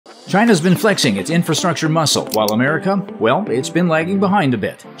China's been flexing its infrastructure muscle, while America, well, it's been lagging behind a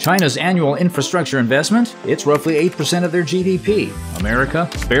bit. China's annual infrastructure investment, it's roughly 8% of their GDP. America,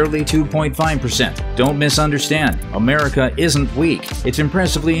 barely 2.5%. Don't misunderstand. America isn't weak. It's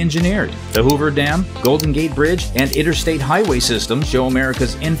impressively engineered. The Hoover Dam, Golden Gate Bridge, and Interstate Highway System show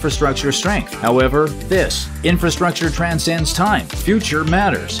America's infrastructure strength. However, this infrastructure transcends time. Future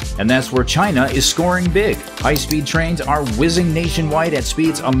matters. And that's where China is scoring big. High-speed trains are whizzing nationwide at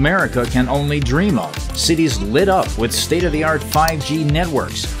speeds America can only dream of. Cities lit up with state-of-the-art 5G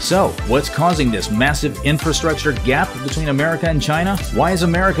networks. So, what's causing this massive infrastructure gap between America and China? Why is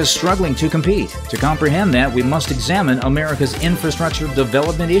America struggling to compete? To comprehend that, we must examine America's infrastructure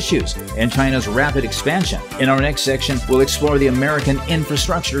development issues and China's rapid expansion. In our next section, we'll explore the American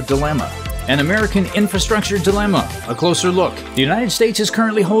infrastructure dilemma. An American infrastructure dilemma. A closer look. The United States is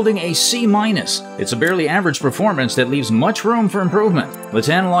currently holding a C-. It's a barely average performance that leaves much room for improvement. Let's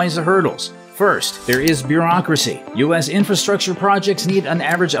analyze the hurdles. First, there is bureaucracy. U.S. infrastructure projects need an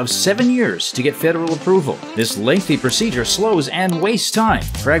average of 7 years to get federal approval. This lengthy procedure slows and wastes time.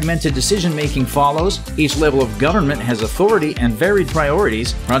 Fragmented decision-making follows. Each level of government has authority and varied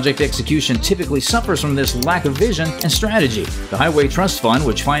priorities. Project execution typically suffers from this lack of vision and strategy. The Highway Trust Fund,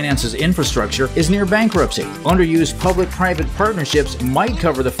 which finances infrastructure, is near bankruptcy. Underused public-private partnerships might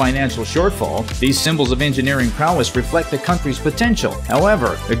cover the financial shortfall. These symbols of engineering prowess reflect the country's potential.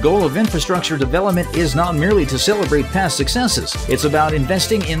 However, the goal of infrastructure development is not merely to celebrate past successes. It's about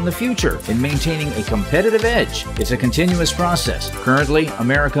investing in the future and maintaining a competitive edge. It's a continuous process. Currently,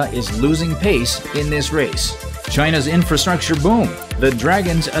 America is losing pace in this race. China's infrastructure boom. The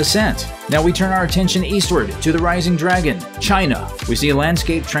dragon's ascent. Now we turn our attention eastward to the rising dragon, China. We see a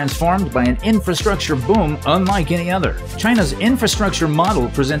landscape transformed by an infrastructure boom unlike any other. China's infrastructure model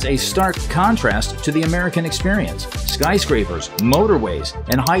presents a stark contrast to the American experience. Skyscrapers, motorways,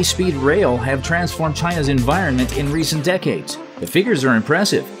 and high-speed rail have transformed China's environment in recent decades. The figures are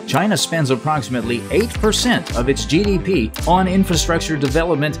impressive. China spends approximately 8% of its GDP on infrastructure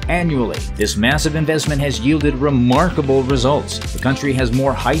development annually. This massive investment has yielded remarkable results. The country has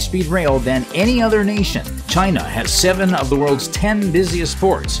more high-speed rail than any other nation. China has 7 of the world's 10 busiest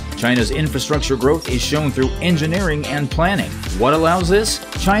ports. China's infrastructure growth is shown through engineering and planning. What allows this?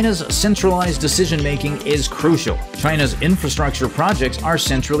 China's centralized decision-making is crucial. China's infrastructure projects are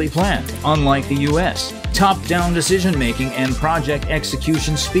centrally planned, unlike the U.S. Top-down decision-making and project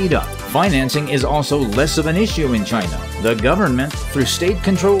execution speed up. Financing is also less of an issue in China. The government, through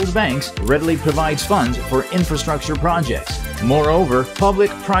state-controlled banks, readily provides funds for infrastructure projects. Moreover,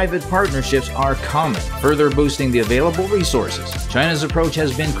 public-private partnerships are common, further boosting the available resources. China's approach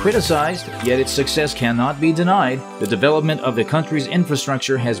has been criticized, yet its success cannot be denied. The development of the country's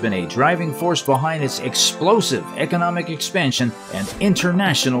infrastructure has been a driving force behind its explosive economic expansion and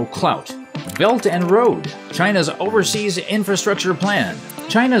international clout. Belt and Road. China's overseas infrastructure plan.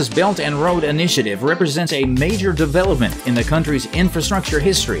 China's Belt and Road Initiative represents a major development in the country's infrastructure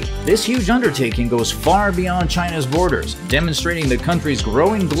history. This huge undertaking goes far beyond China's borders, demonstrating the country's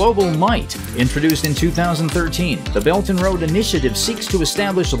growing global might. Introduced in 2013, the Belt and Road Initiative seeks to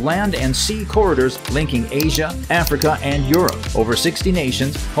establish land and sea corridors linking Asia, Africa, and Europe. Over 60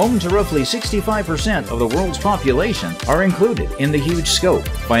 nations, home to roughly 65% of the world's population, are included in the huge scope.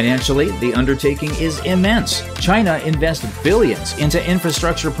 Financially, the undertaking is immense. China invests billions into infrastructure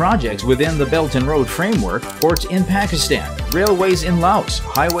projects within the Belt and Road framework, ports in Pakistan, railways in Laos,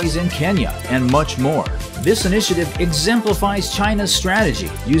 highways in Kenya, and much more. This initiative exemplifies China's strategy,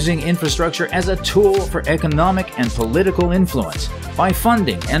 using infrastructure as a tool for economic and political influence. By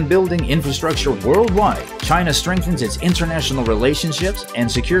funding and building infrastructure worldwide, China strengthens its international relationships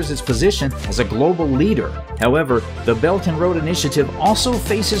and secures its position as a global leader. However, the Belt and Road Initiative also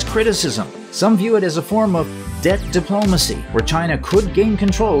faces criticism. Some view it as a form of debt diplomacy, where China could gain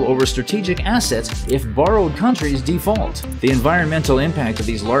control over strategic assets if borrowed countries default. The environmental impact of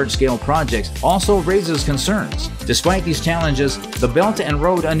these large-scale projects also raises concerns. Despite these challenges, the Belt and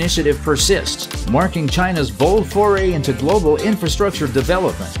Road Initiative persists, marking China's bold foray into global infrastructure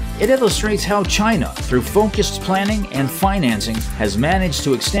development. It illustrates how China, through focused planning and financing, has managed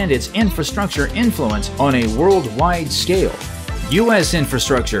to extend its infrastructure influence on a worldwide scale. U.S.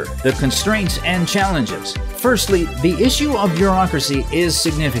 infrastructure, the constraints and challenges. Firstly, the issue of bureaucracy is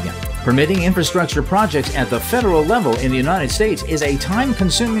significant. Permitting infrastructure projects at the federal level in the United States is a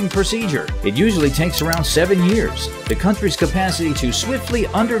time-consuming procedure. It usually takes around 7 years. The country's capacity to swiftly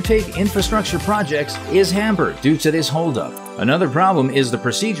undertake infrastructure projects is hampered due to this holdup. Another problem is the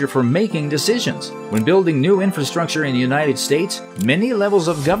procedure for making decisions. When building new infrastructure in the United States, many levels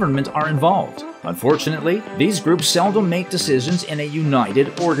of government are involved. Unfortunately, these groups seldom make decisions in a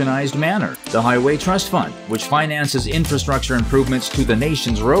united, organized manner. The Highway Trust Fund, which finances infrastructure improvements to the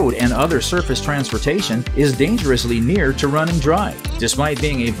nation's road and other surface transportation, is dangerously near to running dry. Despite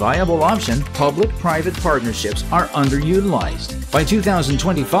being a viable option, public-private partnerships are underutilized. By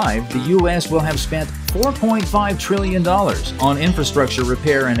 2025, the U.S. will have spent $4.5 trillion on infrastructure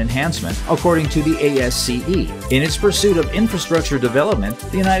repair and enhancement, according to the ASCE. In its pursuit of infrastructure development,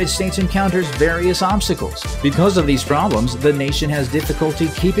 the United States encounters various obstacles. Because of these problems, the nation has difficulty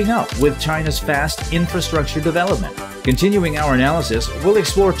keeping up with China's fast infrastructure development. Continuing our analysis, we'll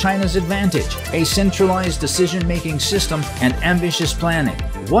explore China's advantage, a centralized decision-making system, and ambitious planning.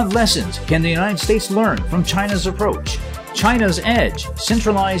 What lessons can the United States learn from China's approach? China's edge,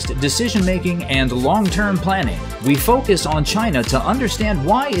 centralized decision-making, and long-term planning. We focus on China to understand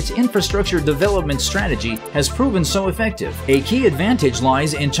why its infrastructure development strategy has proven so effective. A key advantage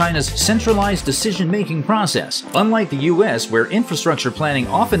lies in China's centralized decision-making process. Unlike the U.S., where infrastructure planning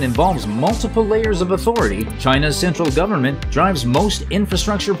often involves multiple layers of authority, China's central government drives most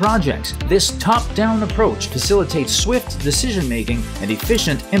infrastructure projects. This top-down approach facilitates swift decision-making and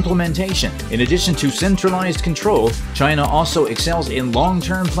efficient implementation. In addition to centralized control, China also excels in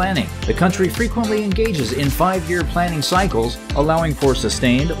long-term planning. The country frequently engages in 5-year planning cycles, allowing for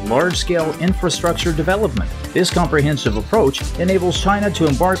sustained, large-scale infrastructure development. This comprehensive approach enables China to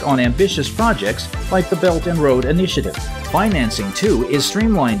embark on ambitious projects like the Belt and Road Initiative. Financing, too, is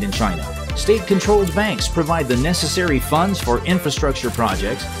streamlined in China. State-controlled banks provide the necessary funds for infrastructure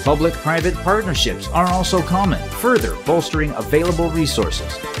projects. Public-private partnerships are also common, further bolstering available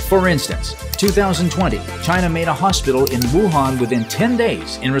resources. For instance, 2020, China made a hospital in Wuhan within 10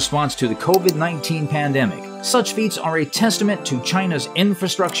 days in response to the COVID-19 pandemic. Such feats are a testament to China's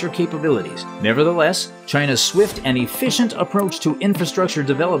infrastructure capabilities. Nevertheless, China's swift and efficient approach to infrastructure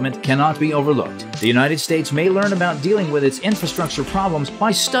development cannot be overlooked. The United States may learn about dealing with its infrastructure problems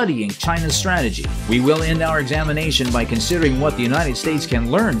by studying China's strategy. We will end our examination by considering what the United States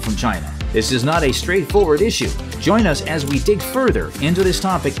can learn from China. This is not a straightforward issue. Join us as we dig further into this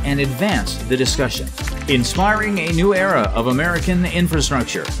topic and advance the discussion. Inspiring a new era of American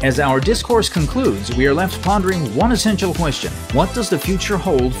infrastructure. As our discourse concludes, we are left pondering one essential question. What does the future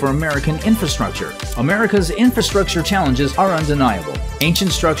hold for American infrastructure? America's infrastructure challenges are undeniable.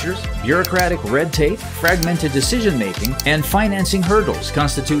 Ancient structures, bureaucratic red tape, fragmented decision-making, and financing hurdles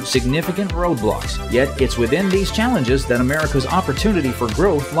constitute significant roadblocks. Yet it's within these challenges that America's opportunity for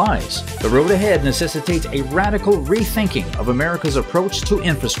growth lies. The road ahead necessitates a radical rethinking of America's approach to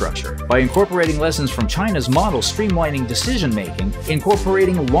infrastructure. By incorporating lessons from China's model streamlining decision-making,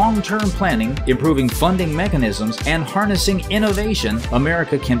 incorporating long-term planning, improving funding mechanisms, and harnessing innovation,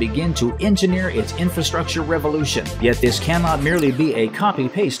 America can begin to engineer its infrastructure revolution. Yet this cannot merely be a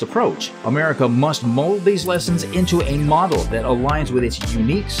copy-paste approach. America must mold these lessons into a model that aligns with its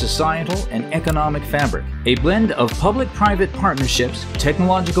unique societal and economic fabric. A blend of public-private partnerships,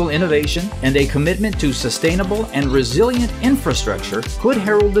 technological innovation, and a commitment to sustainable and resilient infrastructure could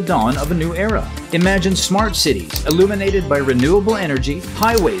herald the dawn of a new era. Imagine smart cities illuminated by renewable energy,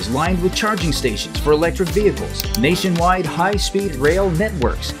 highways lined with charging stations for electric vehicles, nationwide high-speed rail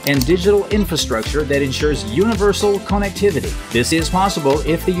networks, and digital infrastructure that ensures universal connectivity. This is possible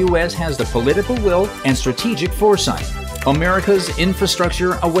if the U.S. has the political will and strategic foresight. America's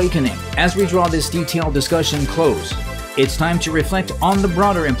infrastructure awakening. As we draw this detailed discussion close, it's time to reflect on the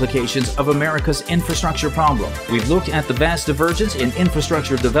broader implications of America's infrastructure problem. We've looked at the vast divergence in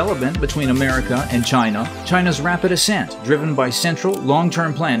infrastructure development between America and China. China's rapid ascent, driven by central,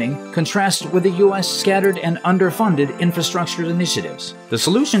 long-term planning, contrasts with the U.S. scattered and underfunded infrastructure initiatives. The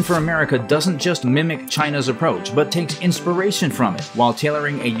solution for America doesn't just mimic China's approach, but takes inspiration from it while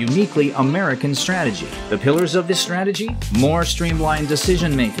tailoring a uniquely American strategy. The pillars of this strategy? More streamlined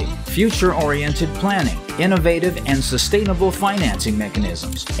decision-making, future-oriented planning, innovative and sustainable financing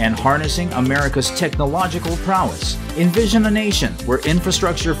mechanisms, and harnessing America's technological prowess. Envision a nation where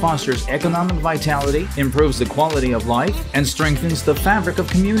infrastructure fosters economic vitality, improves the quality of life, and strengthens the fabric of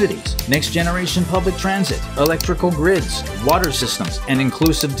communities. Next-generation public transit, electrical grids, water systems, and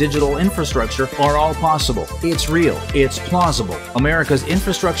inclusive digital infrastructure are all possible. It's real. It's plausible. America's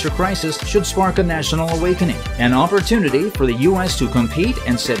infrastructure crisis should spark a national awakening, an opportunity for the U.S. to compete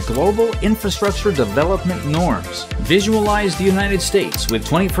and set global infrastructure development investment norms. Visualize the United States with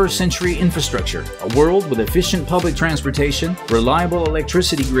 21st century infrastructure, a world with efficient public transportation, reliable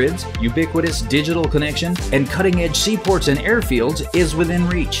electricity grids, ubiquitous digital connection, and cutting-edge seaports and airfields is within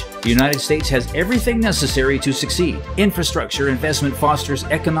reach. The United States has everything necessary to succeed. Infrastructure investment fosters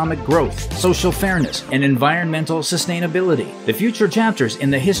economic growth, social fairness, and environmental sustainability. The future chapters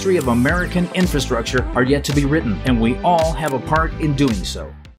in the history of American infrastructure are yet to be written, and we all have a part in doing so.